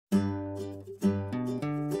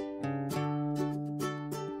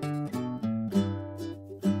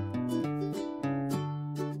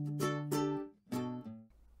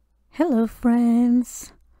Hello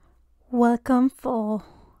friends, welcome for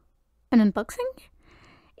an unboxing.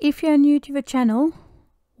 If you're new to the channel,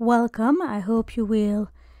 welcome. I hope you will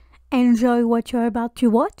enjoy what you're about to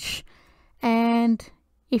watch, and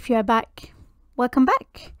if you're back, welcome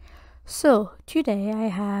back. So today I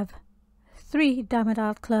have 3 Diamond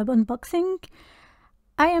Art Club unboxing.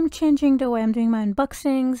 I am changing the way I'm doing my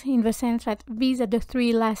unboxings in the sense that these are the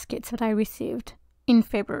 3 last kits that I received in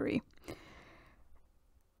February.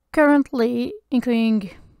 Currently, including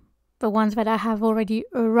the ones that I have already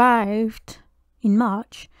arrived in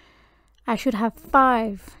March, I should have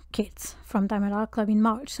 5 kits from Diamond Art Club in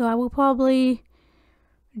March. So I will probably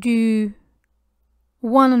do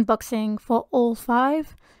one unboxing for all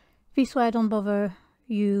 5. This way I don't bother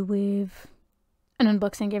you with an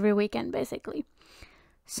unboxing every weekend, basically.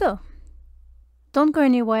 So, don't go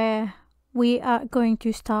anywhere. We are going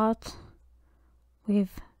to start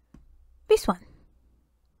with this one.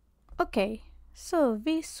 Okay, so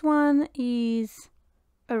this one is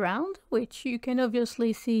a round, which you can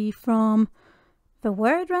obviously see from the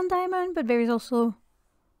word round diamond, but there is also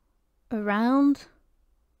a round,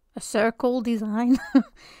 a circle design,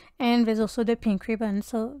 and there's also the pink ribbon.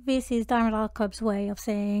 So this is Diamond Art Club's way of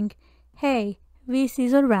saying, hey, this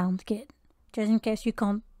is a round kit, just in case you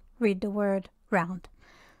can't read the word round.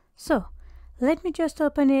 So let me just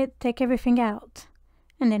open it, take everything out,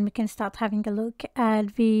 and then we can start having a look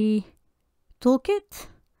at the toolkit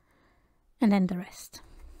and then the rest.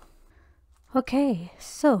 Okay,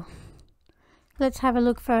 so let's have a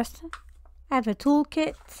look first at the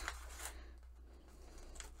toolkit.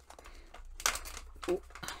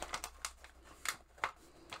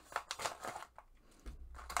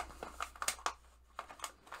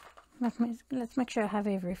 Let's make sure I have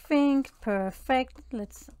everything perfect.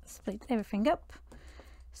 Let's split everything up.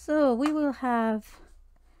 So we will have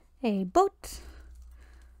a boat,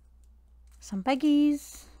 some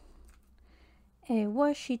baggies, a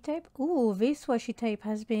washi tape. Ooh, this washi tape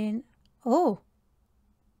has been... Oh!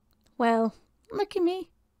 Well, look at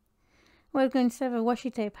me. We're going to say the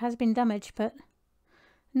washi tape has been damaged, but...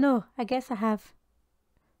 No, I guess I have...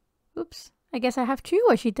 Oops. I guess I have 2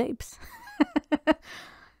 washi tapes.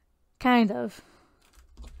 Kind of.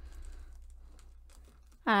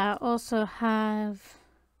 I also have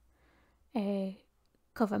a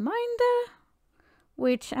cover minder,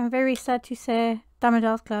 which I'm very sad to say Diamond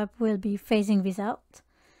Art Club will be phasing this out.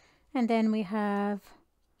 And then we have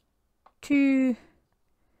 2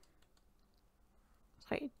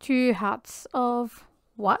 hearts of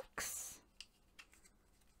wax.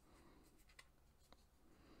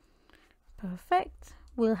 Perfect.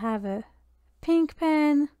 We'll have a pink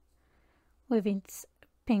pen with its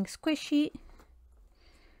pink squishy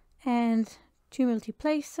and 2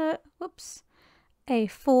 multi-placer. Whoops. A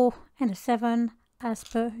 4 and a 7 as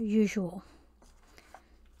per usual.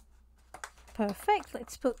 Perfect.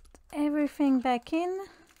 Let's put everything back in.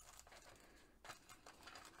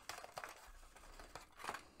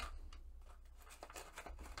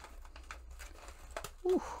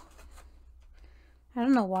 Ooh. I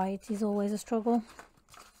don't know why it is always a struggle.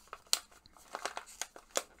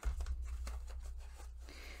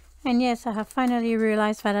 And yes, I have finally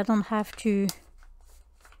realized that I don't have to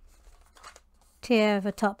tear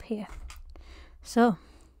the top here. So,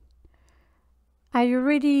 are you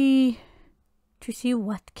ready to see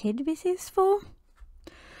what kit this is for?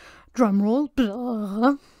 Drum roll.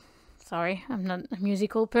 Blah. Sorry, I'm not a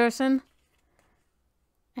musical person.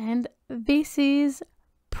 And this is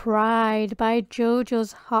Pride by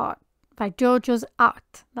JoJo's Heart. By JoJo's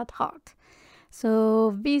Art, not Heart.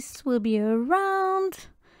 So this will be a round,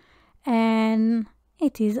 and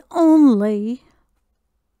it is only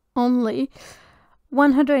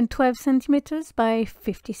 112 centimeters by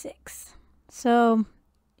 56. So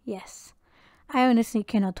yes, I honestly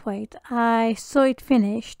cannot wait. I saw it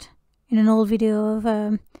finished in an old video of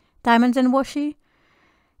diamonds and washi,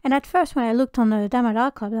 and at first when I looked on the Diamond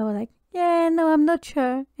Art Club, I was like, yeah, no, I'm not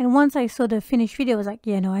sure. And once I saw the finished video, I was like,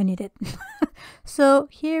 yeah, no, I need it. So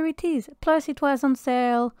here it is. Plus it was on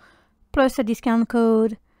sale, plus a discount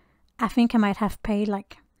code. I think I might have paid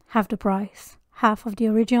like half the price, half of the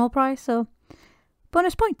original price, so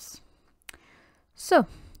bonus points. So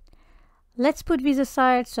let's put these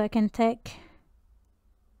aside so I can take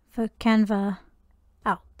the Canva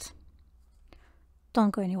out.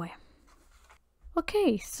 Don't go anywhere.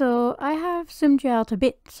 Okay, so I have zoomed you out a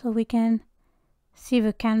bit so we can see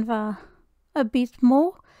the Canva a bit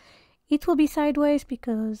more. It will be sideways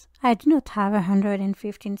because I do not have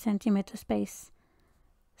 115 centimeter space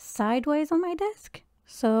sideways on my desk.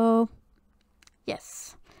 So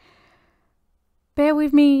yes, bear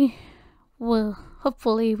with me. We'll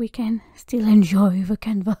hopefully we can still enjoy the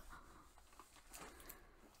Canva.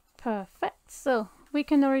 Perfect. So we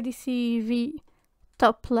can already see the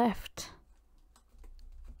top left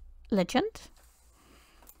legend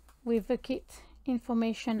with the kit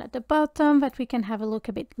information at the bottom that we can have a look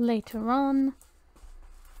a bit later on.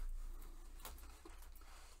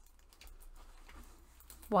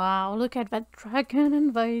 Wow, look at that dragon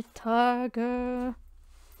and the tiger.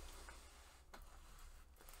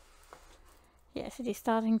 Yes, it is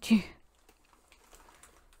starting to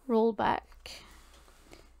roll back.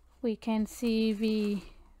 We can see the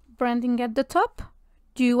branding at the top.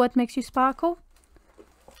 Do what makes you sparkle.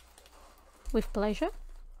 With pleasure.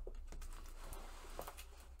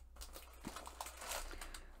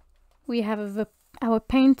 We have our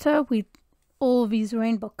painter with all these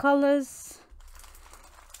rainbow colors.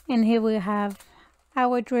 And here we have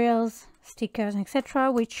our drills, stickers,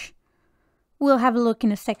 etc., which we'll have a look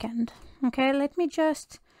in a second. Okay, let me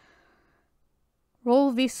just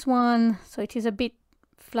roll this one so it is a bit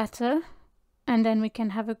flatter, and then we can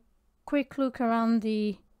have a quick look around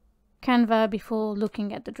the Canva before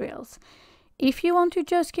looking at the drills. If you want to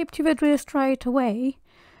just skip to the drills straight away,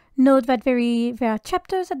 note that there are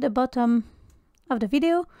chapters at the bottom of the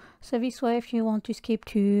video. So this way, if you want to skip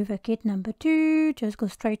to the kit number 2, just go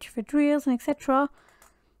straight to the drills and etc.,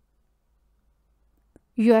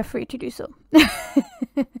 you are free to do so.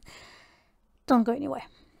 Don't go anywhere.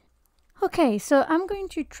 Okay, so I'm going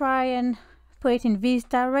to try and put it in this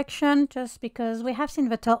direction just because we have seen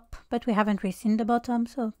the top, but we haven't really seen the bottom.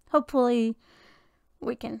 So hopefully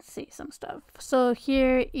we can see some stuff. So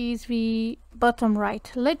here is the bottom right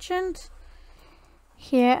legend.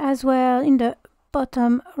 Here as well in the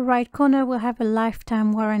bottom right corner we'll have a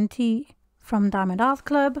lifetime warranty from Diamond Art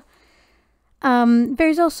Club. There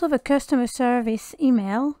is also the customer service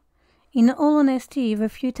email. In all honesty, the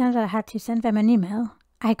few times I had to send them an email,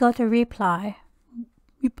 I got a reply,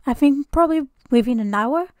 I think probably within an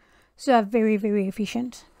hour. So they're very, very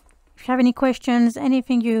efficient. If you have any questions,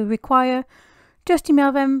 anything you require, just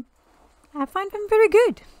email them. I find them very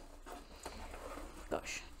good.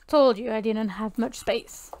 Gosh, told you I didn't have much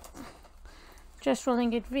space. Just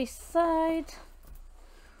rolling it this side.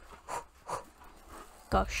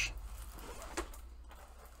 Gosh.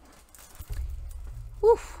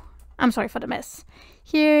 Oof. I'm sorry for the mess.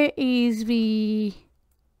 Here is the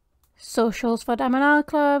socials for Diamond Art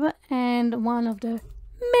Club and one of the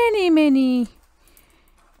many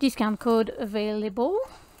discount code available.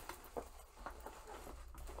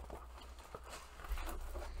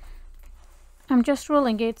 I'm just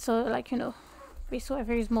rolling it so, like, you know, this way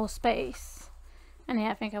there is more space. And yeah,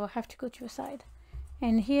 I think I will have to go to the side.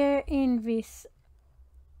 And here in this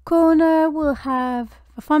corner we'll have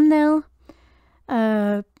a thumbnail.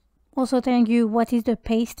 Also telling you what is the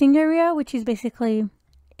pasting area, which is basically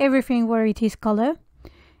everything where it is color.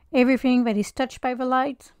 Everything that is touched by the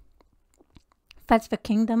light. That's the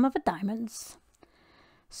kingdom of the diamonds.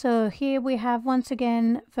 So here we have once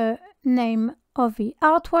again the name of the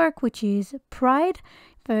artwork, which is Pride.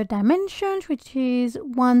 The dimensions, which is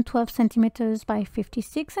 112 centimeters by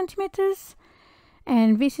 56 centimeters.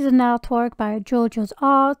 And this is an artwork by Giorgio's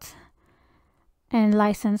Art and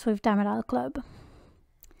licensed with Diamond Art Club.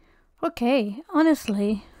 Okay,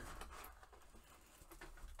 honestly,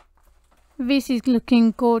 this is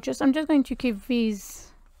looking gorgeous. I'm just going to keep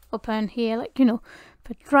these open here, like, you know,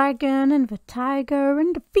 the dragon and the tiger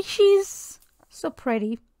and the fishes. So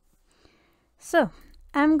pretty. So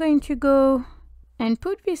I'm going to go and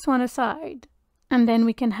put this one aside, and then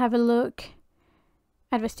we can have a look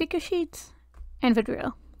at the sticker sheet and the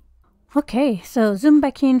drill. Okay, so zoom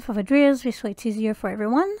back in for the drills, this way it's easier for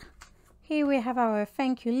everyone. Here we have our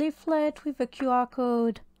thank you leaflet with the QR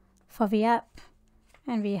code for the app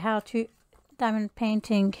and the how to diamond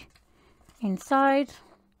painting inside.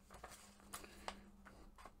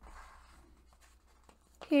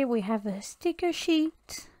 Here we have a sticker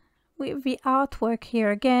sheet with the artwork here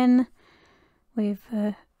again, with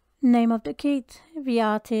the name of the kit, the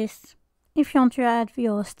artist. If you want to add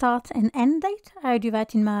your start and end date, I do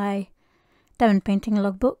that in my diamond painting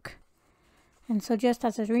logbook. And so just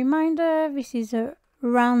as a reminder, this is a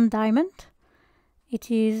round diamond. It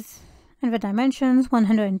is, and the dimensions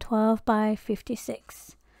 112 by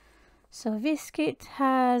 56. So this kit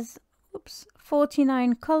has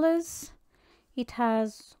 49 colors. It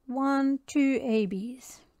has 2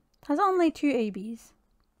 ABs. It has only 2 ABs.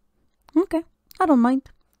 Okay, I don't mind.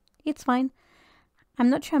 It's fine. I'm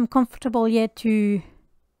not sure I'm comfortable yet to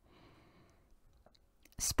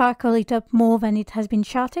sparkle it up more than it has been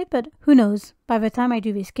charted, but who knows, by the time I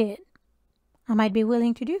do this kit, I might be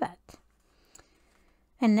willing to do that.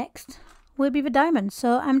 And next, will be the diamond.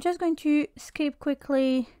 So I'm just going to skip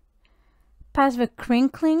quickly past the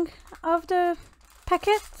crinkling of the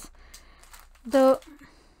packet, though,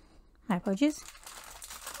 my apologies.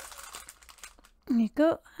 There you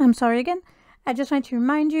go. I'm sorry again. I just want to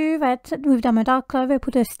remind you that with Diamond Art Club I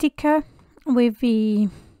put a sticker with the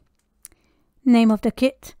name of the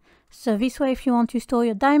kit. So this way, if you want to store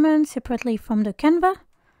your diamonds separately from the Canva,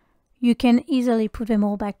 you can easily put them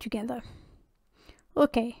all back together.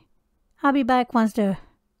 Okay, I'll be back once the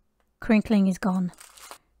crinkling is gone.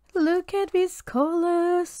 Look at this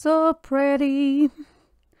color, so pretty.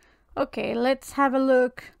 Okay, let's have a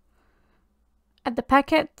look at the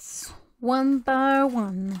packets one by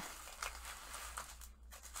one.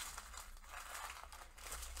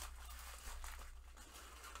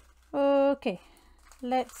 Okay,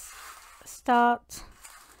 let's start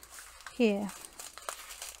here.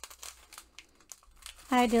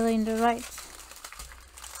 Ideally in the right.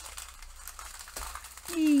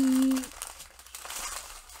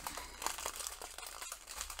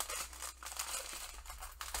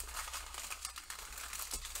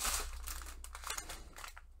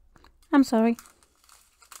 I'm sorry.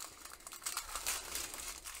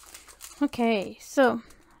 Okay, so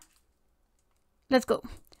let's go.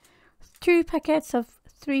 2 packets of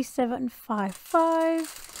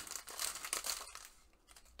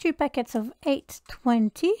 3755, 2 packets of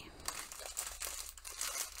 820,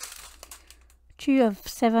 2 of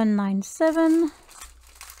 797,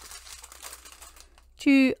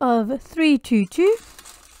 2 of 322.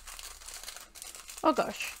 Oh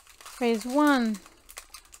gosh, there's 1,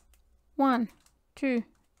 2,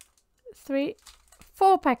 3,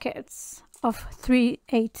 4 packets of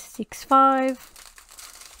 3865,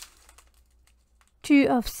 2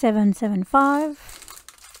 of 775,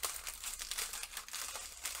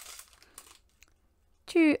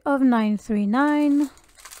 2 of 939,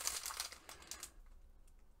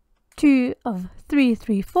 2 of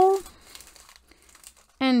 334,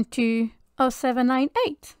 and 2 of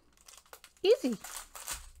 798. Easy.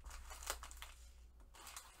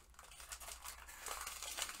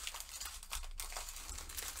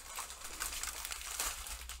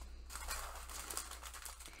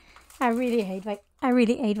 I really hate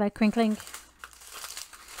that crinkling.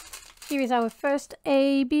 Here is our first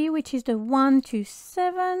AB, which is the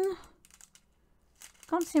 127.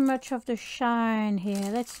 Can't see much of the shine here.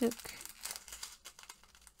 Let's look.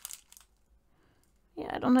 Yeah,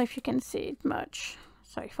 I don't know if you can see it much.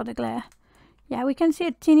 Sorry for the glare. Yeah, we can see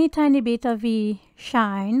a teeny tiny bit of the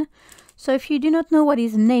shine. So if you do not know what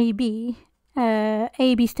is an AB,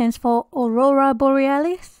 AB stands for Aurora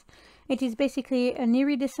Borealis. It is basically an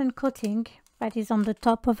iridescent coating that is on the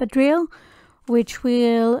top of a drill, which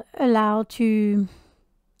will allow to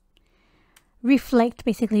reflect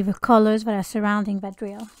basically the colors that are surrounding that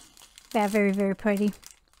drill. They are very, very pretty.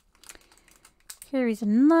 Here is a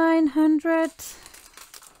 900,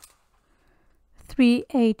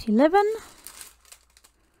 3811,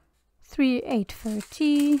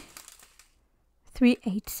 3830,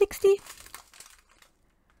 3860,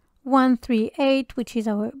 138, which is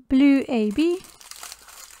our blue AB.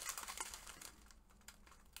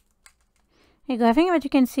 There you go. I think that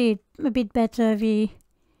you can see it a bit better, the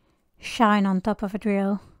shine on top of a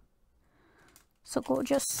drill. So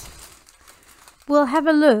gorgeous. We'll have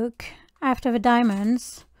a look after the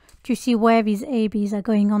diamonds to see where these ABs are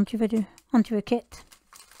going onto the kit.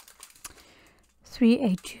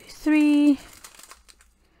 3823,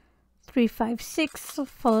 356,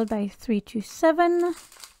 followed by 327.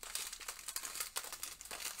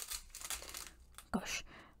 Gosh,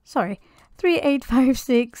 sorry.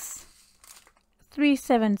 3856,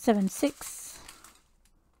 3776,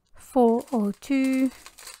 402,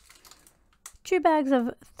 2 bags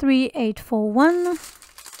of 3841,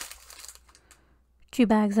 2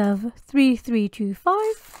 bags of 3325,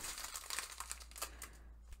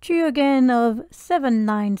 2 again of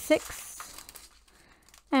 796,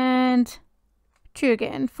 and 2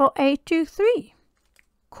 again for 823.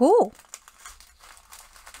 Cool.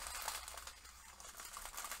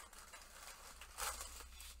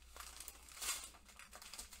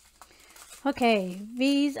 Okay,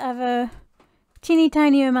 these are the teeny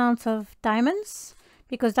tiny amounts of diamonds,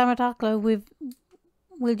 because Diamond Art Club will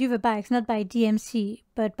do the bags not by DMC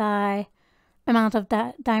but by amount of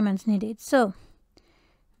diamonds needed. So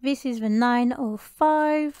this is the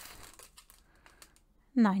 905,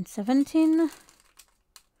 917,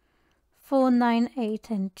 498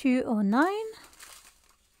 and 209,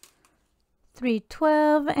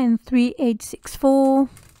 312 and 3864,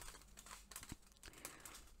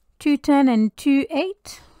 210 and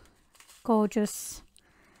 28, gorgeous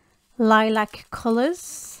lilac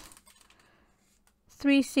colors.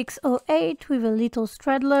 3608 with a little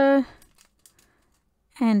straddler,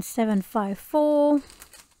 and 754,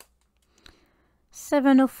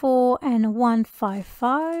 704 and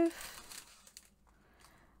 155,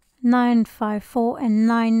 954 and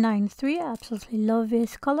 993. I absolutely love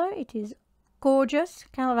this color. It is gorgeous,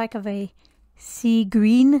 kind of like a sea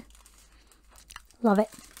green. Love it.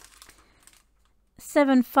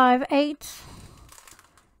 758,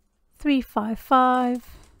 355,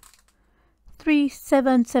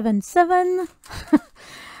 3777,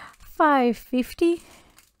 550,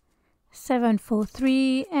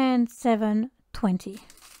 743 and 720.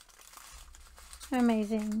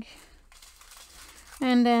 Amazing.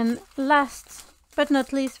 And then last but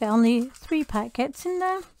not least, there are only 3 packets in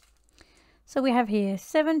there. So we have here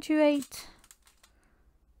 728,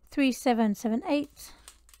 3778,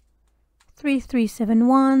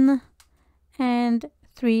 3371 and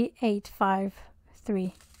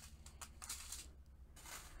 3853.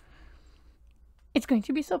 It's going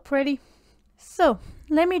to be so pretty. So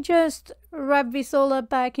let me just wrap this all up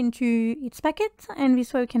back into its packet, and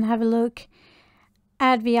this way we can have a look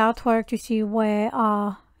at the artwork to see where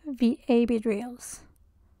are the AB drills.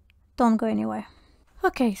 Don't go anywhere.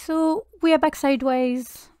 Okay, so we are back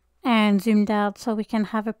sideways and zoomed out so we can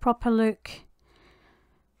have a proper look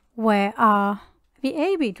where are the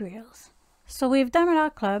AB drills. So with Diamond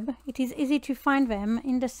Art Club, it is easy to find them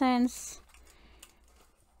in the sense,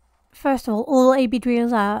 first of all AB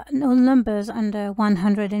drills are all numbers under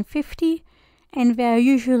 150, and they're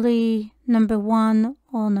usually number 1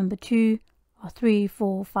 or number 2 or 3,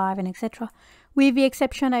 4, 5 and etc. With the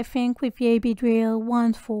exception, I think, with the AB drill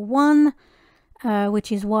 141,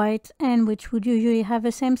 which is white and which would usually have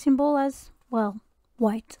the same symbol as, well,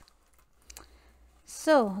 white.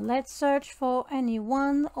 So let's search for any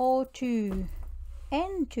 1 or 2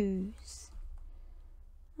 N2s.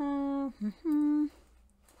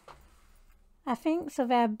 I think so.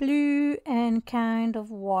 They're blue and kind of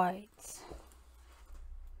white.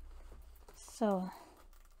 So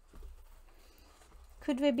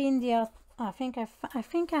could they be in the? I think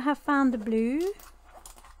I have found the blue.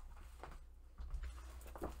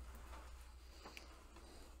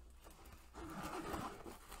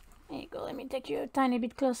 There you go. Let me take you a tiny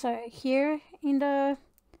bit closer. Here in the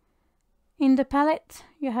palette,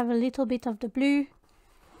 you have a little bit of the blue,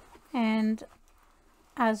 and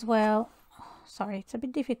as well. Sorry, it's a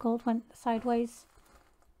bit difficult when sideways,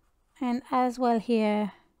 and as well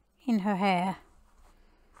here in her hair.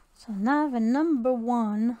 So now the number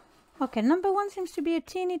 1. Okay, number 1 seems to be a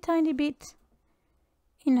teeny tiny bit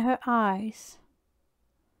in her eyes.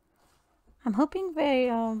 I'm hoping they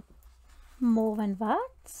are more than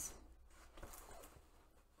that.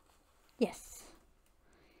 Yes.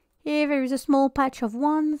 Here there is a small patch of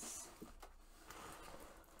 1s,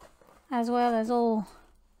 as well as all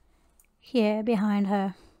here behind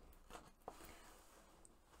her.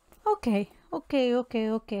 Okay.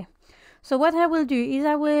 So what I will do is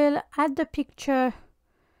I will add the picture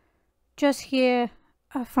just here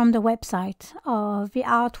from the website of the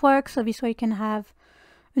artwork, so this way you can have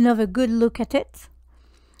another good look at it.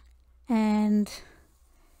 And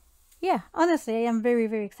yeah, honestly, I am very,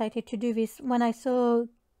 very excited to do this. When I saw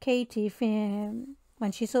Katie, when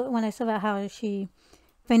I saw how she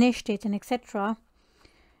finished it and etc.,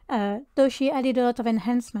 though she added a lot of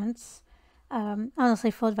enhancements, I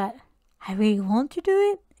honestly thought that I really want to do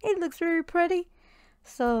it. It looks very pretty.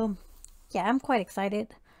 So yeah, I'm quite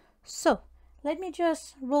excited. So let me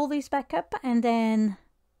just roll this back up and then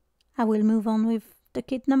I will move on with the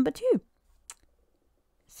kit number 2.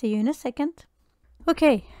 See you in a second.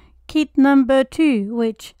 Okay, kit number 2,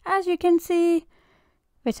 which as you can see,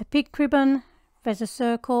 there's a pink ribbon, there's a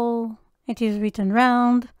circle, it is written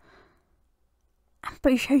round. I'm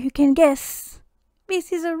pretty sure you can guess.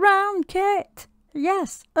 This is a round kit.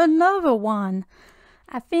 Yes, another one.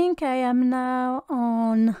 I think I am now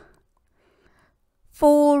on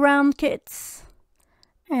 4 round kits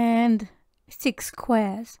and 6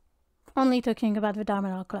 squares. Only talking about the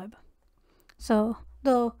Diamond Art Club. So,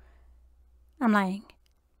 though I'm lying.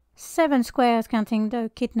 7 squares counting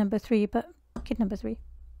the kit number 3, but kit number 3.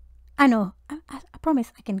 I know, I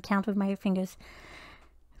promise I can count with my fingers.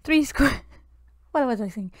 3 squares. What was I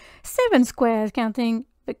saying? 7 squares counting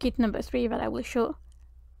the kit number 3 that I will show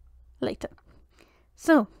later.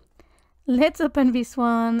 So let's open this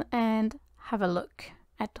one and have a look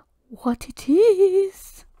at what it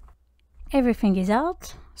is. Everything is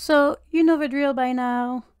out, so you know the drill by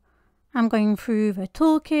now. I'm going through the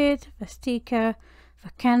toolkit, the sticker,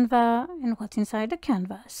 the Canva, and what's inside the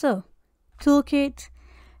Canva. So toolkit,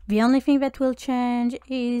 the only thing that will change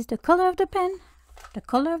is the color of the pen, the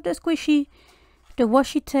color of the squishy, the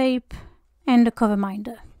washi tape, and the cover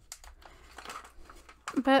minder.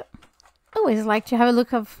 But I always like to have a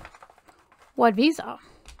look of what these are.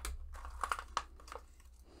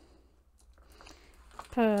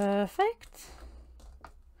 Perfect.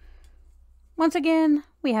 Once again,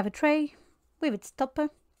 we have a tray with its topper.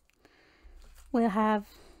 We'll have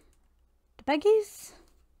the baggies.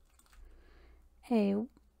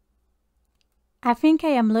 I think I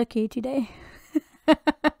am lucky today.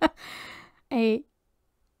 A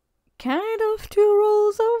kind of 2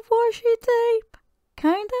 rolls of washi tape.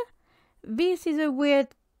 Kinda. This is a weird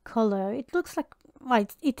color. It looks like, well,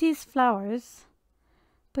 it is flowers,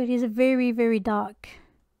 but it is a very, very dark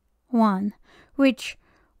one, which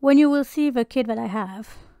when you will see the kit that I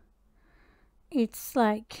have, it's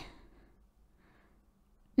like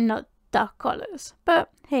not dark colors, but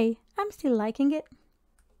hey, I'm still liking it.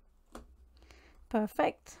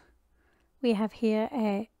 Perfect. We have here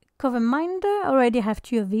a cover minder. I already have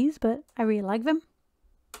 2 of these, but I really like them.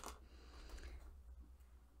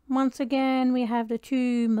 Once again, we have the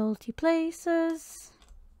 2 multi-placers,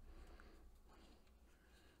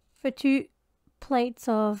 the 2 plates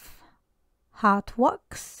of heart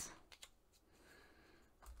wax,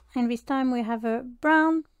 and this time we have a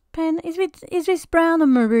brown pen. Is this brown or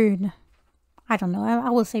maroon? I don't know. I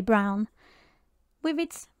will say brown, with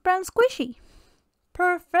its brown squishy.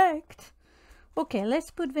 Perfect. Okay,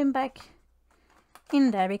 let's put them back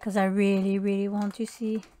in there because I really, really want to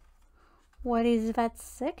see what is that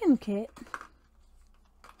second kit.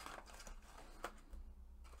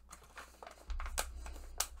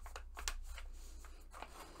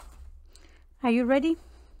 Are you ready?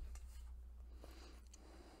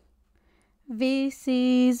 This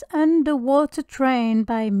is Underwater Train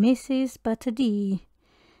by Mrs. Butter D.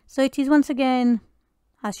 So it is once again,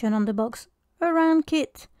 as shown on the box, a round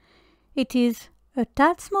kit. It is a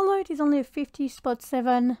tad smaller. It is only a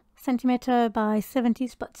 50.7 centimeter by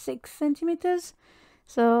 70.6 centimeters.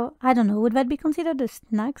 So I don't know, would that be considered a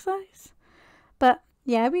snack size? But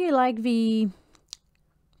yeah, I really like the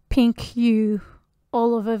pink hue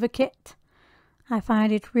all over the kit. I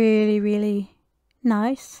find it really, really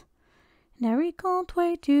nice. Now we can't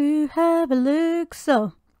wait to have a look.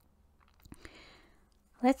 So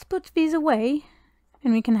let's put these away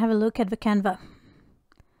and we can have a look at the Canva.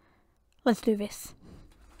 Let's do this.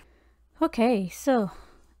 Okay, so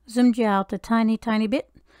zoomed you out a tiny bit.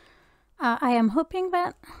 I am hoping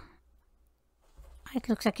that it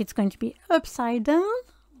looks like it's going to be upside down.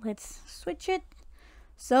 Let's switch it.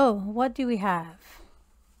 So what do we have?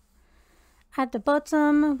 At the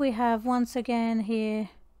bottom we have once again here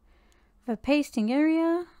the pasting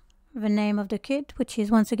area, the name of the kit, which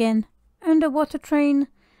is once again Underwater Train,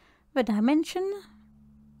 the dimension,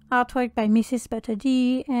 artwork by Mrs. Butter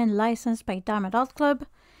D and licensed by Diamond Art Club.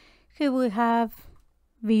 Here we have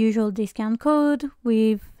the usual discount code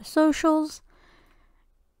with socials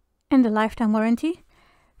and the lifetime warranty.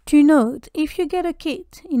 To note, if you get a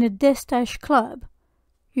kit in a Destash Club,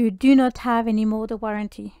 you do not have any more the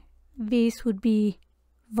warranty. This would be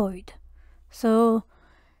void. So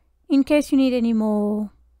in case you need any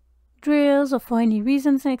more drills or for any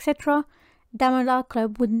reasons, etc., Diamond Art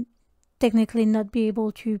Club would technically not be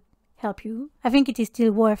able to help you. I think it is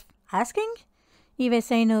still worth asking. If they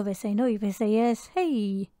say no, they say no. If they say yes,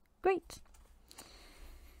 hey, great.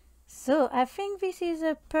 So I think this is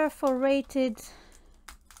a perforated,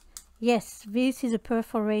 yes, this is a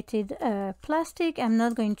perforated plastic. I'm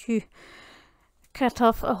not going to cut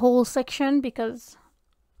off a whole section because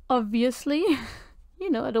obviously,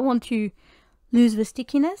 you know, I don't want to lose the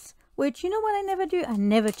stickiness, which, you know what I never do? I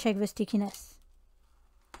never check the stickiness.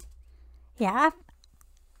 Yeah,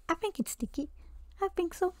 I think it's sticky. I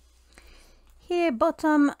think so. Here,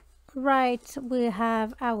 bottom right, we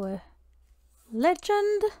have our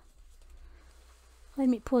legend. Let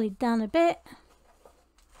me pull it down a bit.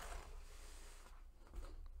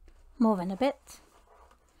 More than a bit.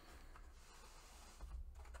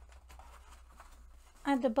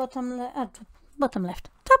 At the bottom left,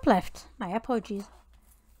 top left, my apologies.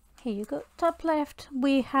 Here you go, top left,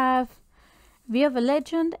 we have the other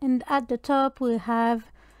legend, and at the top we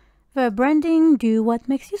have the branding, Do What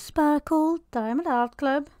Makes You Sparkle, Diamond Art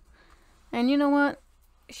Club. And you know what?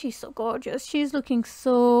 She's so gorgeous. She's looking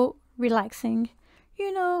so relaxing.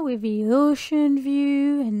 You know, with the ocean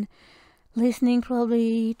view and listening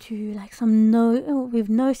probably to like some with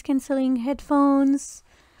noise cancelling headphones.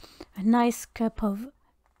 A nice cup of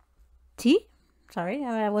tea. Sorry,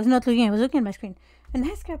 I was not looking, I was looking at my screen. A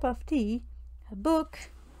nice cup of tea, a book.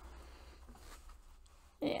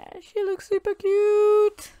 Yeah, she looks super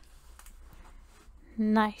cute.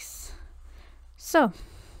 Nice. So,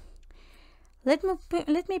 let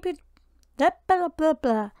me put blah, blah,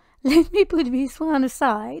 blah. Let me put this one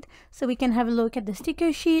aside so we can have a look at the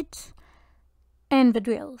sticker sheet and the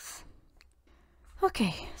drills.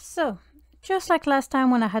 Okay, so just like last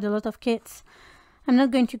time when I had a lot of kits, I'm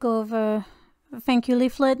not going to go over the thank you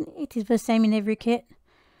leaflet. It is the same in every kit.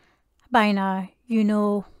 By now you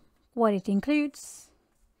know what it includes.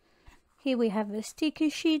 Here we have the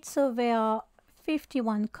sticker sheet, so there are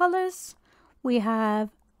 51 colors. We have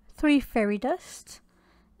 3 fairy dust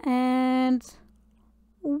and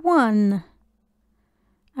 1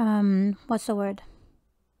 what's the word?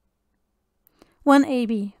 1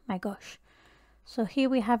 AB, my gosh. So here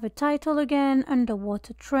we have a title again,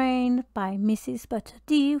 Underwater Train by Mrs. Butter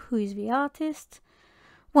D, who is the artist.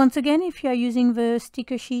 Once again, if you are using the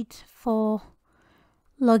sticker sheet for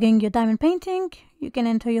logging your diamond painting, you can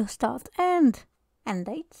enter your start and end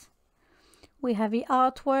date. We have the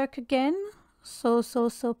artwork again, so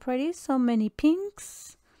pretty, so many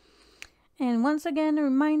pinks. And once again, a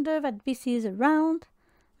reminder that this is a round.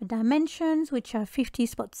 The dimensions, which are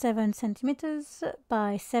 50.7 centimeters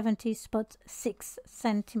by 70.6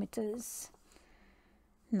 centimeters.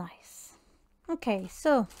 Nice. Okay,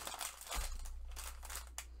 so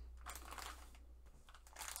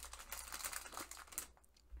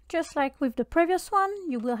just like with the previous one,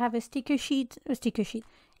 you will have a sticker here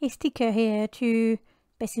to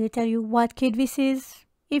basically tell you what kit this is,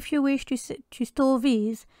 if you wish to store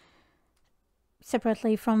these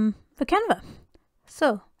separately from the Canva.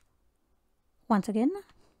 So, once again,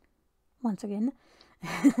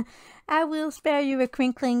 I will spare you the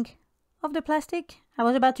crinkling of the plastic. I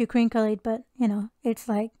was about to crinkle it, but you know, it's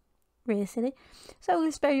like really silly. So I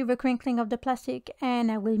will spare you the crinkling of the plastic,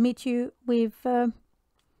 and I will meet you with a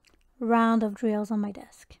round of drills on my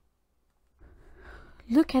desk.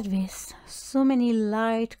 Look at this, so many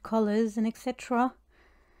light colors and etc.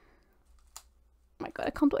 Oh my god,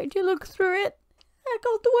 I can't wait to look through it. I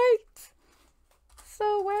can't wait.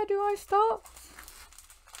 So where do I start?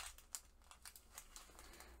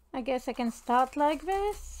 I guess I can start like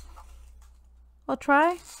this, or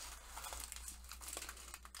try.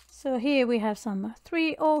 So here we have some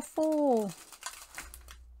 304,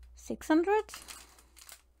 600,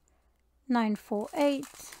 948.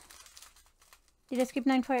 Did I skip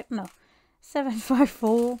 948? No.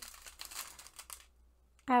 754.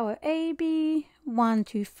 Our AB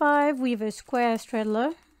 125 with a square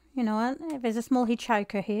straddler. You know what? There's a small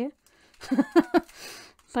hitchhiker here.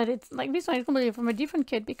 But it's like this one is completely from a different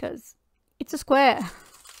kit because it's a square.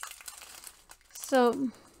 So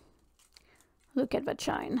look at that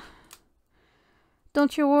shine.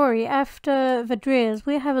 Don't you worry, after the drills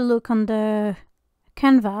we have a look on the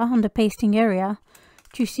Canva, on the pasting area,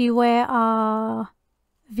 to see where are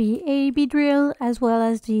the AB drill as well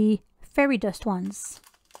as the fairy dust ones.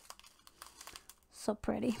 So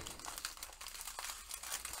pretty.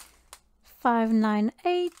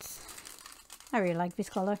 598. I really like this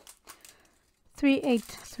color.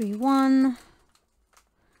 3831.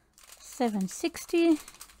 760.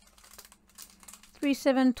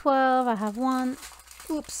 3712. I have 1.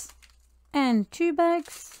 Oops. And 2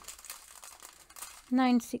 bags.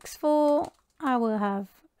 964. I will have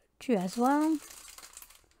 2 as well.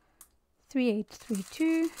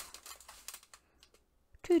 3832.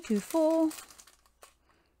 224.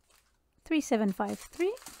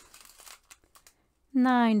 3753.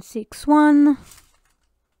 961.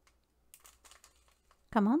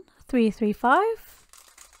 Come on. 335.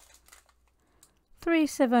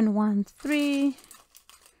 3713.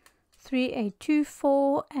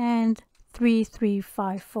 3824 and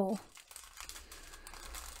 3354.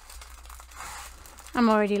 I'm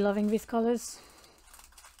already loving these colors.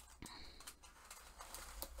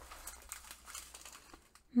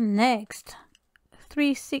 Next,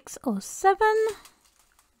 3607,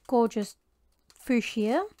 gorgeous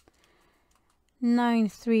fuchsia.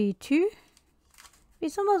 932.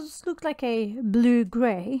 This almost looks like a blue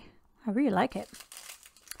gray. I really like it.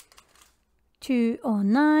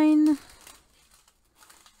 209.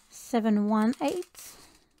 718.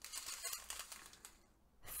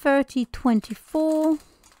 3024.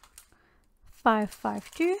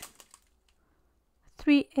 552.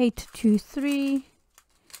 3823.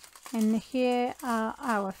 And here are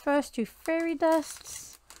our first 2 fairy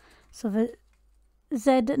dusts. So the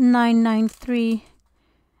Z993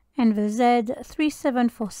 and the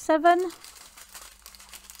Z3747.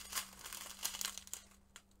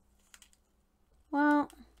 Well,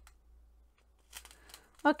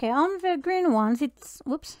 okay, on the green ones, it's,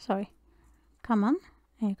 whoops, sorry. Come on,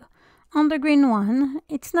 there you go. On the green one,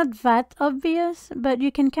 it's not that obvious, but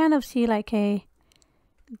you can kind of see like a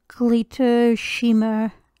glitter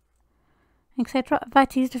shimmer. etc.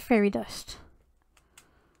 That is the fairy dust.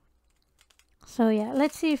 So yeah,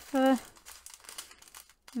 let's see if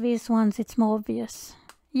these ones it's more obvious.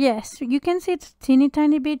 Yes, you can see it's a teeny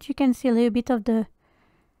tiny bit. You can see a little bit of the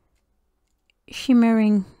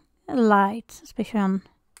shimmering light, especially on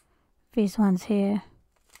these ones here.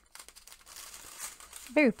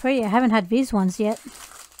 Very pretty. I haven't had these ones yet,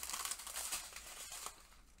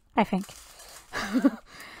 I think.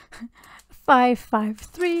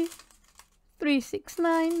 553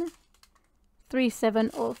 369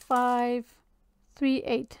 3705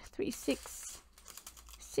 3836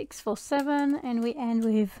 647, and we end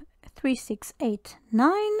with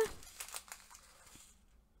 3689.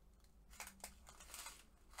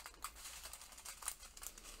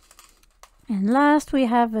 And last we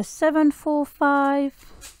have a 745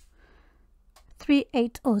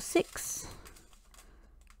 3806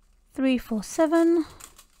 347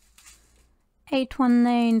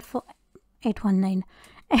 819 for 819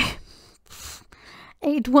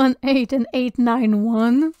 818 and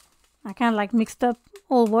 891. I kind of like mixed up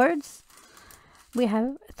all words. We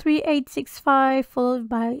have 3865 followed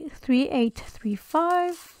by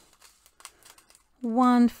 3835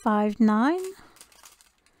 159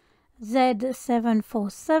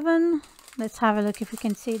 Z747. Let's have a look if we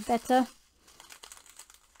can see it better.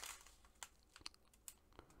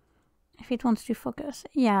 If it wants to focus.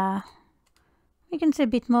 Yeah, we can see a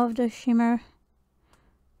bit more of the shimmer.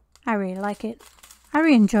 I really like it. I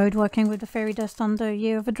really enjoyed working with the fairy dust on the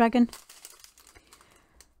Year of a Dragon.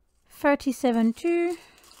 372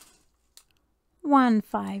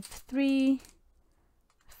 153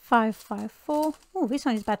 554. Oh, this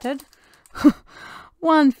one is battered.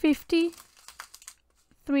 150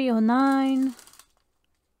 309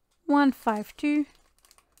 152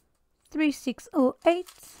 3608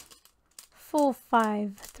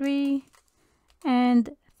 453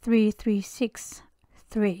 and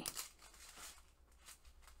 3363.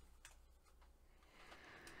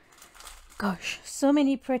 Gosh, so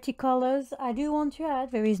many pretty colors. I do want to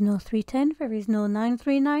add, there is no 310, there is no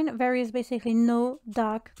 939, there is basically no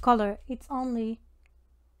dark color. It's only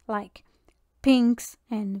like pinks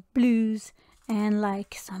and blues and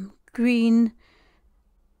like some green.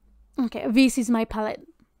 Okay, this is my palette.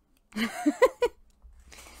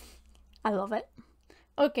 I love it.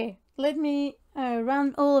 Okay, let me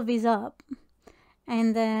round all of these up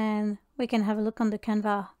and then we can have a look on the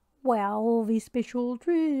Canva where are all these special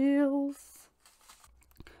drills.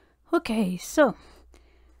 Okay, so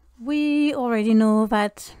we already know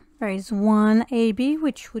that there is one AB,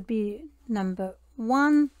 which would be number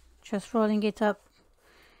 1. Just rolling it up.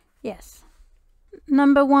 Yes,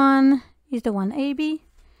 number 1 is the one AB.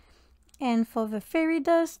 And for the fairy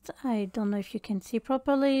dust, I don't know if you can see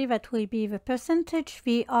properly, that will be the percentage,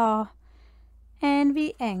 VR, and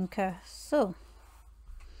the anchor. So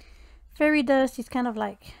fairy dust is kind of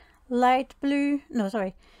like light blue. No,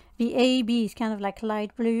 sorry. The AB is kind of like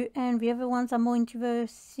light blue, and the other ones are more into the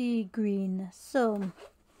sea green. So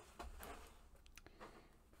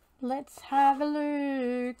let's have a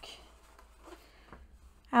look.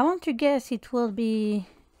 I want to guess it will be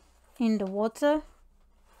in the water.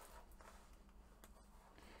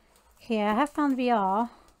 Here I have found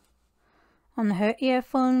VR on her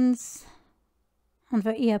earphones, on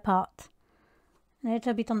the ear part, a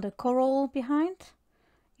little bit on the coral behind.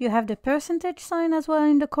 You have the percentage sign as well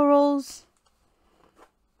in the corals,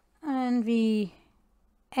 and the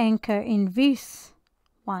anchor in this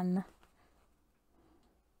one.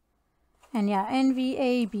 And yeah, and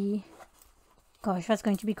VAB, gosh, that's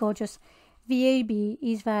going to be gorgeous. VAB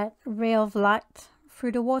is that ray of light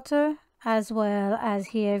through the water, as well as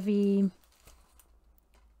here the,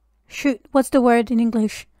 shoot, what's the word in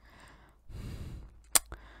English?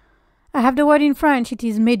 I have the word in French, it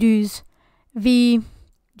is méduse, the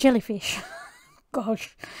jellyfish.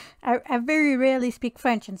 Gosh, I very rarely speak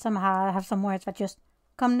French, and somehow I have some words that just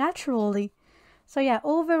come naturally. So yeah,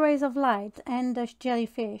 all the rays of light and the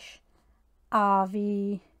jellyfish are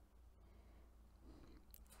the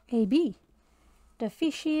AB. The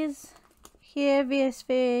fishes, here this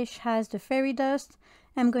fish has the fairy dust.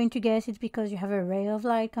 I'm going to guess it's because you have a ray of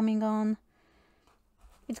light coming on.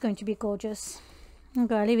 It's going to be gorgeous. I'm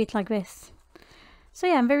gonna leave it like this. So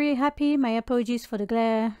yeah, I'm very happy. My apologies for the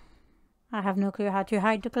glare. I have no clue how to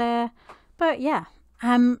hide the glare. But yeah,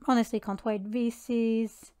 I'm honestly can't wait. This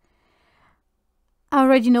is... I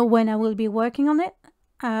already know when I will be working on it.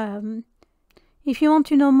 If you want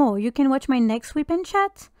to know more, you can watch my next Whip and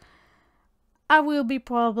Chat. I will be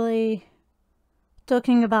probably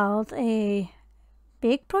talking about a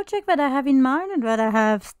big project that I have in mind and that I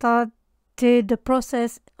have started the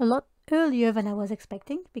process a lot earlier than I was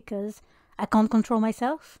expecting, because I can't control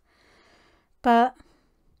myself. But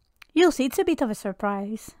you'll see, it's a bit of a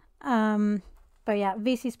surprise. But yeah,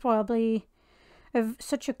 this is probably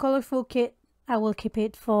such a colorful kit. I will keep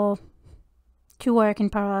it to work in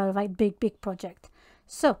parallel, like big project.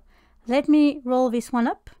 So let me roll this one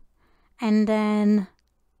up, and then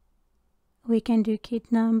we can do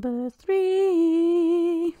kit number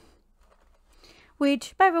 3.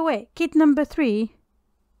 Which, by the way, kit number 3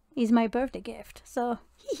 is my birthday gift. So,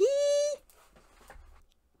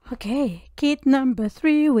 okay, kit number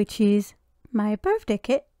 3, which is my birthday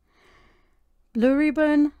kit. Blue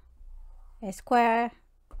ribbon, a square,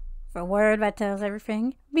 the word that tells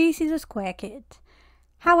everything. This is a square kit.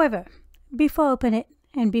 However, before I open it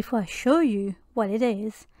and before I show you what it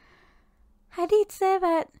is, I did say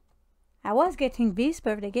that I was getting this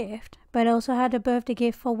birthday gift, but I also had a birthday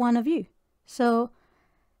gift for one of you. So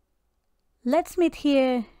let's meet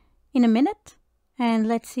here in a minute and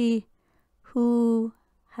let's see who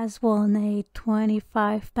has won a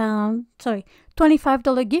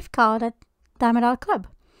 $25 gift card at Diamond Art Club.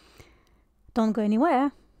 Don't go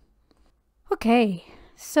anywhere. Okay,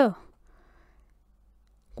 so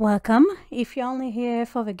welcome. If you're only here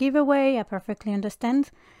for the giveaway, I perfectly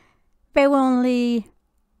understand. There were only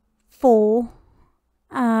 4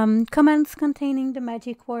 comments containing the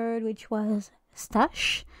magic word, which was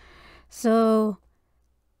stash. So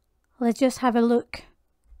let's just have a look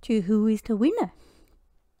to who is the winner.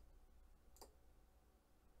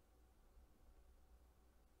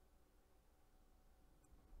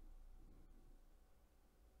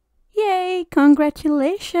 Yay!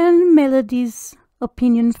 Congratulations, Melody's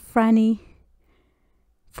Opinion Franny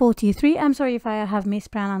 43. I'm sorry if I have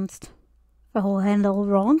mispronounced the whole handle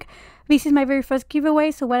wrong. This is my very first giveaway,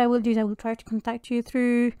 so what I will do is I will try to contact you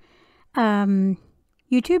through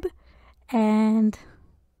YouTube. And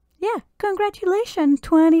yeah, congratulations,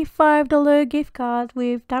 $25 gift card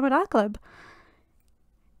with Diamond Art Club.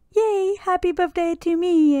 Yay! Happy birthday to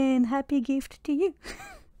me and happy gift to you.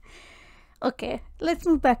 Okay, let's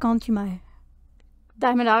move back on to my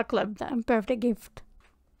Diamond Art Club birthday gift.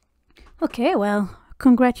 Okay, well,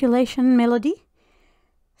 congratulations, Melody.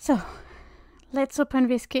 So, let's open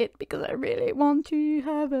this kit because I really want to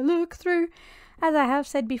have a look through. As I have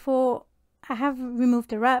said before, I have removed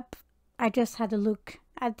the wrap. I just had a look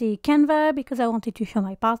at the Canva because I wanted to show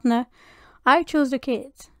my partner. I chose the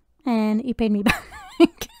kit and he paid me back,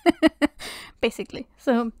 basically.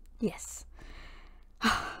 So, yes.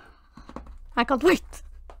 I can't wait.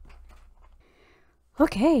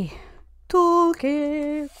 Okay,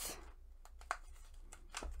 Toolkit.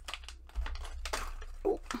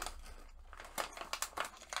 Oh.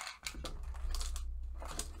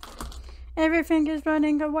 Everything is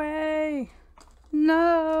running away.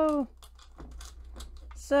 No.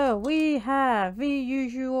 So we have the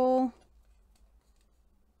usual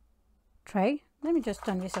tray. Let me just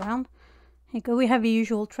turn this around. Here you go. We have the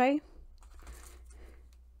usual tray.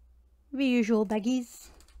 The usual baggies.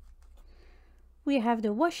 We have the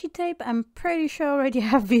washi tape. I'm pretty sure I already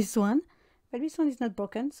have this one, but this one is not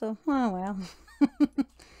broken, so oh well.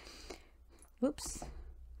 Whoops.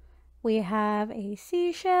 We have a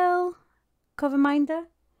seashell cover minder.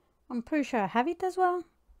 I'm pretty sure I have it as well.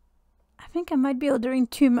 I think I might be ordering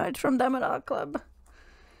too much from Diamond Art Club.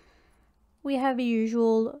 We have the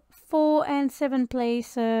usual 4 and 7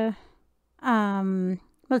 place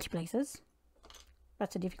multi-places.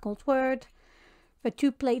 That's a difficult word. The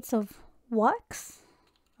 2 plates of wax,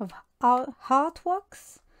 of heart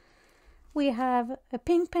wax. We have a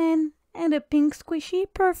pink pen and a pink squishy,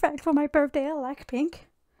 perfect for my birthday. I like pink.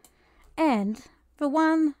 And the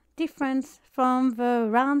one difference from the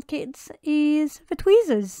round kits is the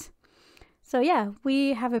tweezers. So yeah,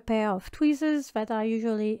 we have a pair of tweezers that are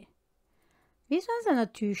usually, these ones are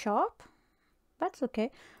not too sharp. That's okay.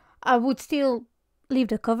 I would still leave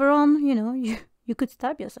the cover on, you know, you could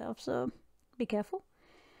stab yourself, so be careful.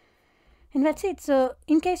 And that's it. So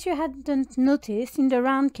in case you hadn't noticed, in the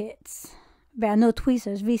round kits there are no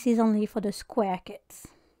tweezers. This is only for the square kits.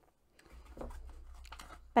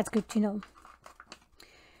 That's good to know.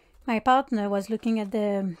 My partner was looking at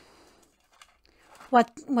the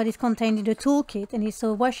what is contained in the toolkit, and he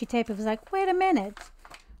saw washi tape. He was like, wait a minute,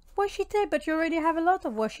 washi tape, but you already have a lot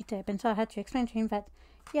of washi tape. And so I had to explain to him that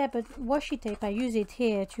yeah, but washi tape, I use it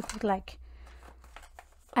here to put like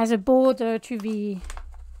as a border to the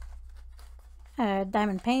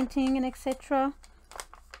diamond painting and etc.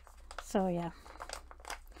 So yeah,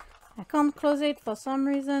 I can't close it for some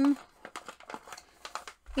reason.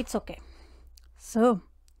 It's okay. So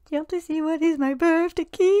you have to see what is my birthday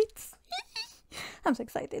kits. I'm so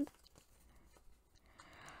excited.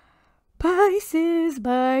 Pisces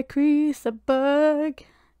by Chris Bug.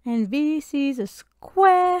 And this is a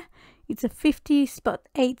square. It's a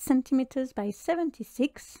 50.8 centimeters by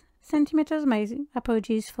 76 centimeters. My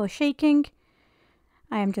apologies for shaking.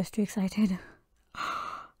 I am just too excited.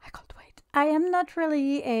 I can't wait. I am not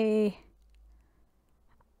really a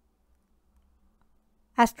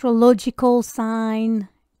astrological sign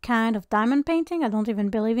kind of diamond painting. I don't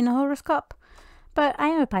even believe in a horoscope. But I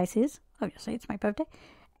am a Pisces. Obviously, it's my birthday.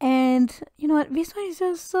 And you know what? This one is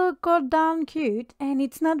just so goddamn cute. And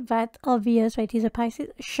it's not that obvious that it is a Pisces.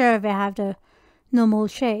 Sure, they have the normal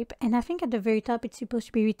shape. And I think at the very top, it's supposed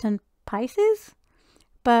to be written Pisces.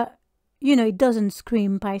 But, you know, it doesn't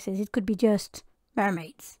scream Pisces. It could be just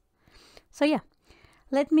mermaids. So yeah,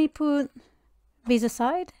 let me put this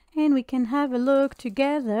aside. And we can have a look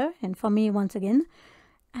together. And for me, once again,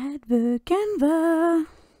 at the Canva.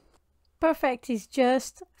 Perfect. It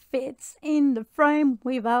just fits in the frame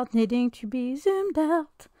without needing to be zoomed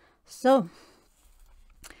out. So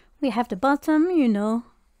we have the bottom, you know,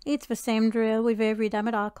 it's the same drill with every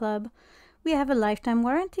Diamond Art Club. We have a lifetime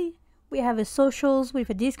warranty. We have a socials with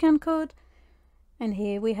a discount code. And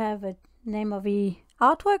here we have a name of the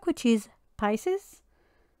artwork, which is Pisces.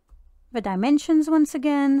 The dimensions once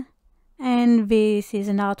again. And this is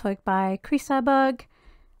an artwork by Chris Bug,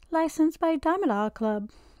 licensed by Diamond Art Club.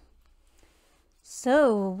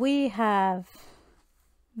 So we have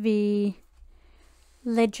the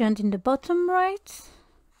legend in the bottom right.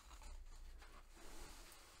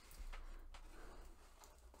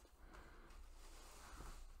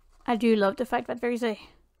 I do love the fact that there is a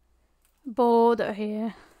border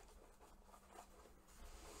here.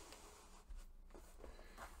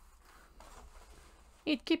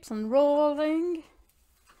 It keeps on rolling.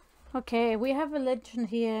 Okay, we have a legend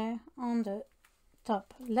here on the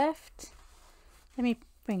top left. Let me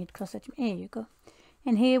bring it closer to me. Here you go.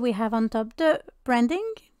 And here we have on top the branding.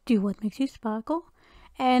 Do what makes you sparkle.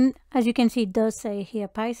 And as you can see, it does say here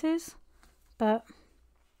Pisces. But,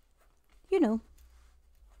 you know,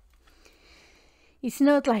 it's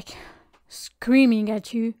not like screaming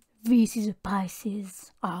at you, this is a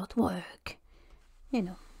Pisces artwork. You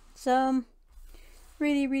know, so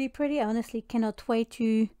really, really pretty. I honestly cannot wait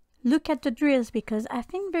to look at the drills because I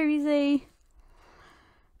think there is a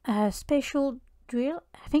special drill.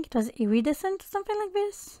 I think it was iridescent or something like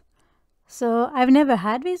this. So I've never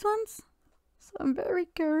had these ones. So I'm very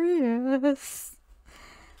curious.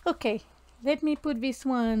 Okay, let me put this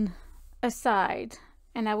one aside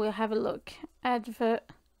and I will have a look at the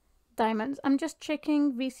diamonds. I'm just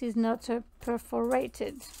checking this is not a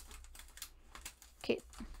perforated kit.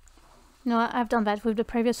 No, I've done that with the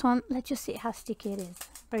previous one. Let's just see how sticky it is.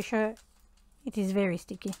 Pretty sure it is very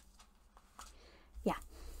sticky. Yeah.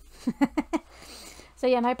 So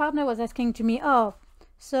yeah, my partner was asking to me, oh,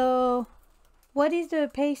 so what is the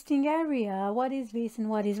pasting area? What is this and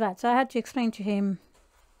what is that? So I had to explain to him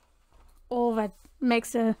all that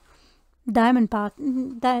makes a diamond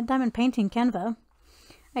painting Canva.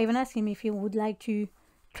 I even asked him if he would like to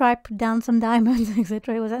try put down some diamonds,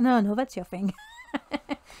 etc. He was like, no, that's your thing.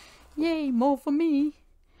 Yay, more for me.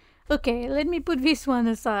 Okay, let me put this one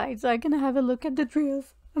aside so I can have a look at the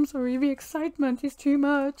drills. I'm sorry, the excitement is too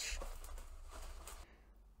much.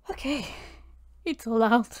 Okay, it's all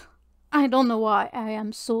out. I don't know why I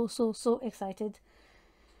am so excited.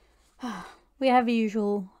 We have the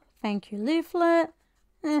usual thank you leaflet.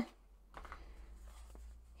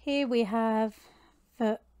 Here we have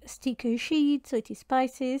the sticker sheet, so it is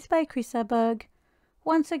Pisces by Chris Bug.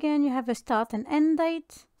 Once again, you have a start and end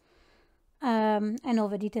date. And all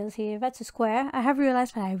the details here. That's a square. I have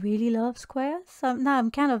realized that I really love squares. So now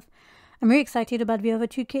I'm really excited about the other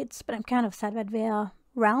two kits, but I'm kind of sad that they are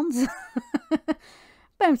rounds. But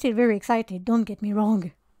I'm still very excited, don't get me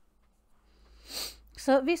wrong.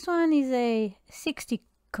 So this one is a 60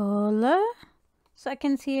 color. So I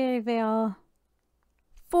can see here there are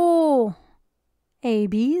 4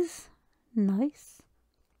 ABs. Nice.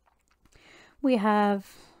 We have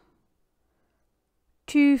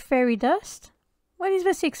 2 fairy dust. What is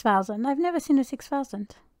the 6000? I've never seen a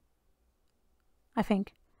 6000. I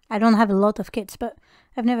think. I don't have a lot of kits, but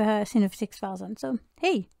I've never seen a 6000. So,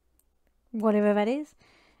 hey, whatever that is.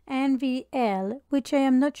 And the L, which I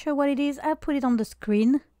am not sure what it is. I'll put it on the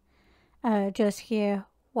screen. Just here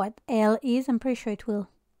what L is. I'm pretty sure it will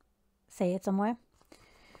say it somewhere.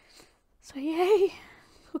 So, yay.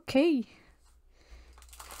 Okay.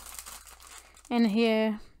 And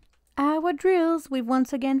here our drills with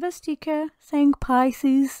once again the sticker saying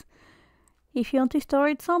Pisces. If you want to store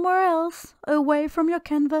it somewhere else, away from your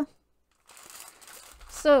Canva.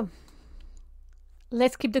 So,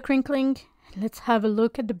 let's keep the crinkling Let's have a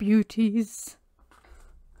look at the beauties.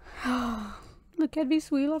 Look at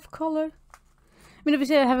this wheel of color. I mean,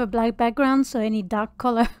 obviously I have a black background, so any dark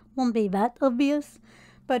color won't be that obvious.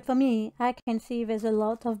 But for me, I can see there's a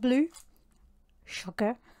lot of blue.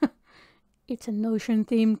 Shocker. It's an ocean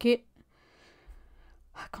theme kit.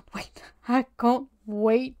 I can't wait. I can't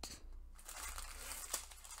wait.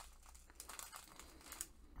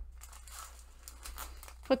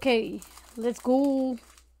 Okay, let's go.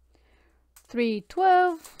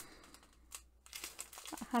 312.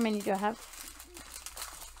 How many do I have?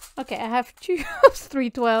 Okay, I have 2 of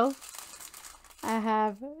 312. I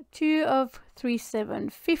have 2 of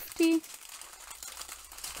 3750.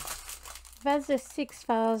 That's the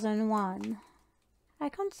 6001. I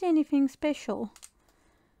can't see anything special.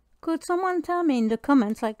 Could someone tell me in the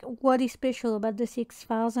comments, like, what is special about the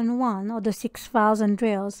 6001 or the 6000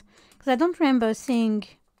 drills? Because I don't remember seeing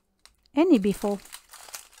any before.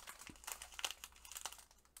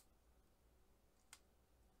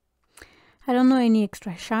 I don't know any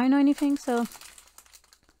extra shine or anything, so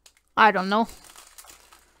I don't know.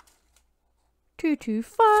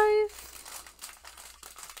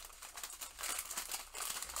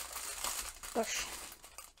 225. Gosh,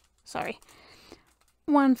 sorry.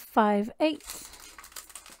 158.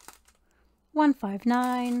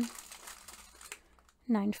 159.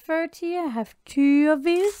 930. I have 2 of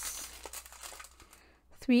these.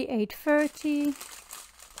 3830.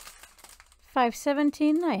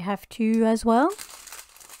 517. I have 2 as well.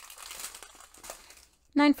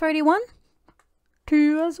 931.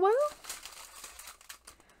 2 as well.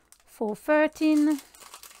 413.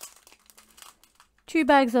 2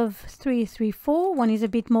 bags of 334. One is a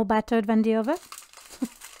bit more battered than the other.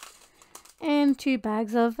 And 2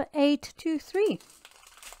 bags of 823.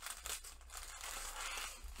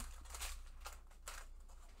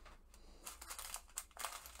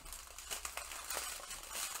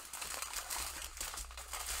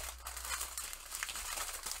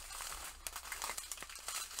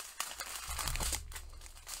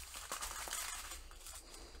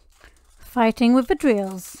 Fighting with the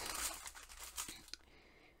drills.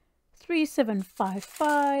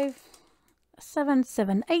 3755,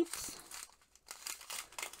 778,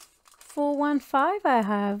 415. I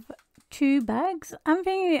have 2 bags.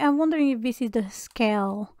 I'm wondering if this is the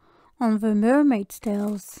scale on the mermaid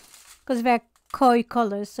tails, because they're koi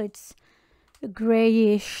colors, so it's a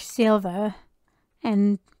grayish silver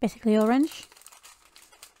and basically orange.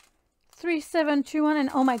 3721, and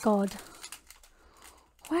oh my god,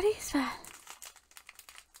 what is that?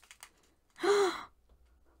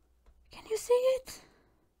 Can you see it?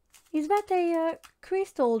 Is that a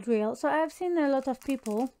crystal drill? So I've seen a lot of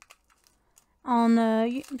people on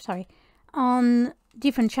on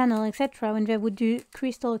different channels, etc., when they would do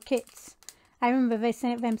crystal kits. I remember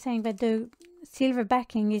them saying that the silver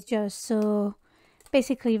backing is just so,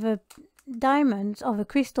 basically the diamonds or the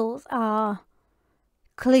crystals are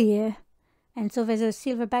clear, and so there's a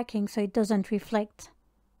silver backing, so it doesn't reflect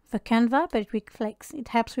the canva, but it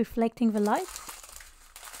helps reflecting the light.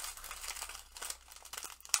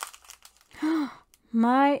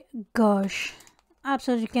 My gosh,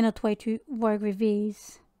 absolutely cannot wait to work with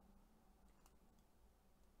these.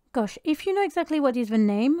 Gosh, if you know exactly what is the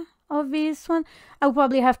name of this one, I'll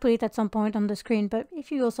probably have put it at some point on the screen, but if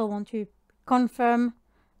you also want to confirm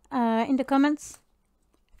in the comments,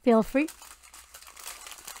 feel free.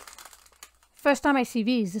 First time I see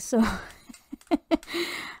these, so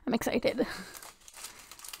I'm excited.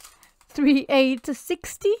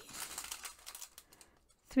 3860,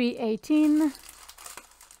 318,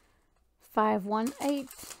 518,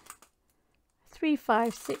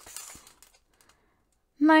 356,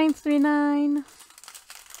 939,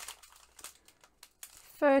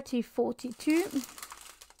 3042,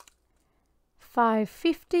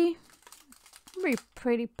 550, very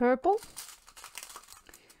pretty purple,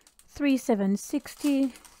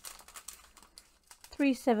 3760,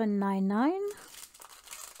 3799,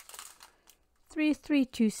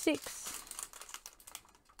 3326,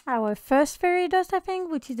 our first fairy dust, I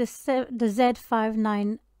think, which is the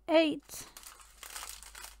Z598,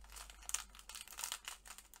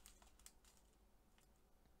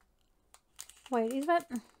 wait, is that?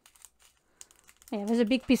 Yeah, there's a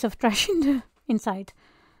big piece of trash in the inside.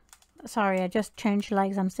 Sorry, I just changed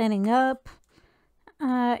lights. I'm setting up.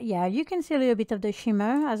 Yeah, you can see a little bit of the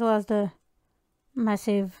shimmer as well as the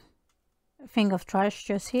massive thing of trash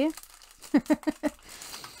just here.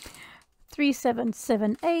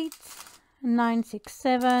 3778,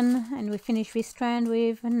 967, and we finish this strand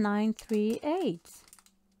with 938.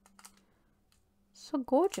 So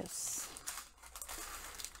gorgeous.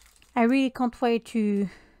 I really can't wait to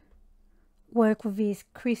work with these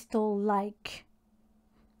crystal-like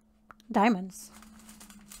diamonds.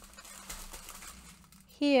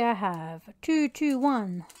 Here I have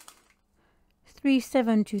 221,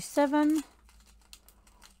 3727,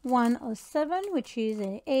 107, which is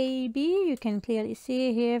an AB. You can clearly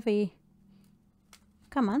see here the,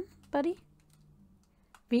 come on, buddy,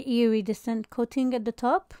 the iridescent coating at the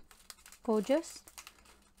top. Gorgeous.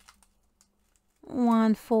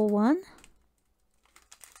 141.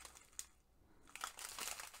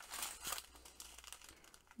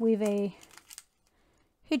 With a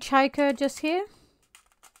hitchhiker just here.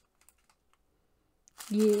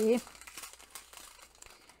 Yeah.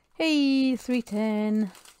 Hey,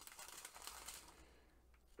 310.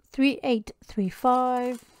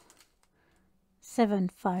 3835.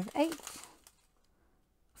 758.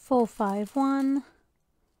 451.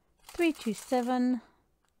 327.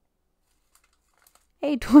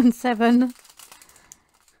 817.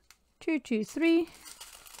 223.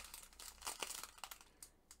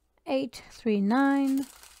 839.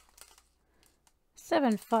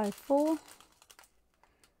 754.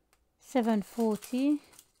 740.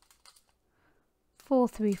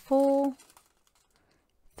 434.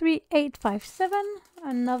 3857.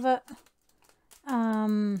 Another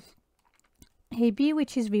AB,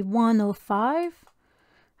 which is the 105.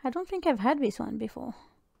 I don't think I've had this one before.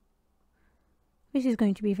 This is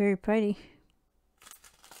going to be very pretty.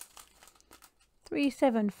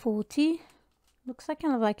 3740. Looks like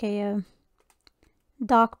kind of like a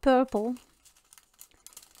dark purple.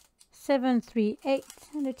 738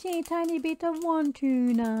 and a teeny tiny bit of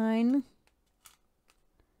 129.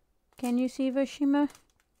 Can you see the shimmer?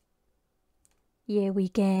 Yeah, we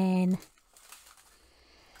can.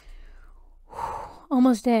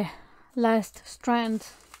 Almost there. Last strand.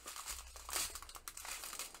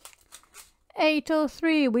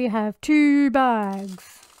 803, we have 2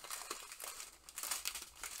 bags.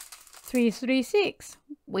 336,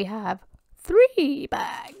 we have 3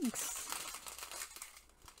 bags.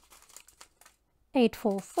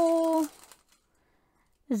 844,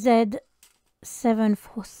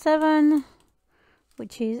 Z747,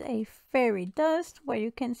 which is a fairy dust, where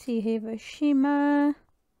you can see here the shimmer.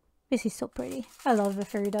 This is so pretty. I love the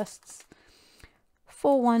fairy dusts.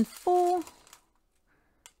 414,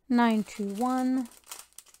 921,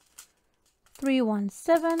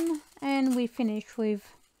 317, and we finish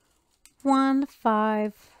with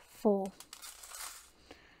 154.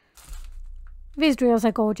 These drills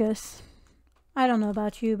are gorgeous. I don't know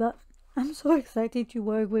about you, but I'm so excited to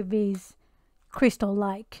work with these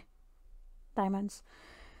crystal-like diamonds.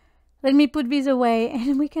 Let me put these away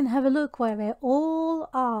and we can have a look where they all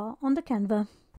are on the Canva.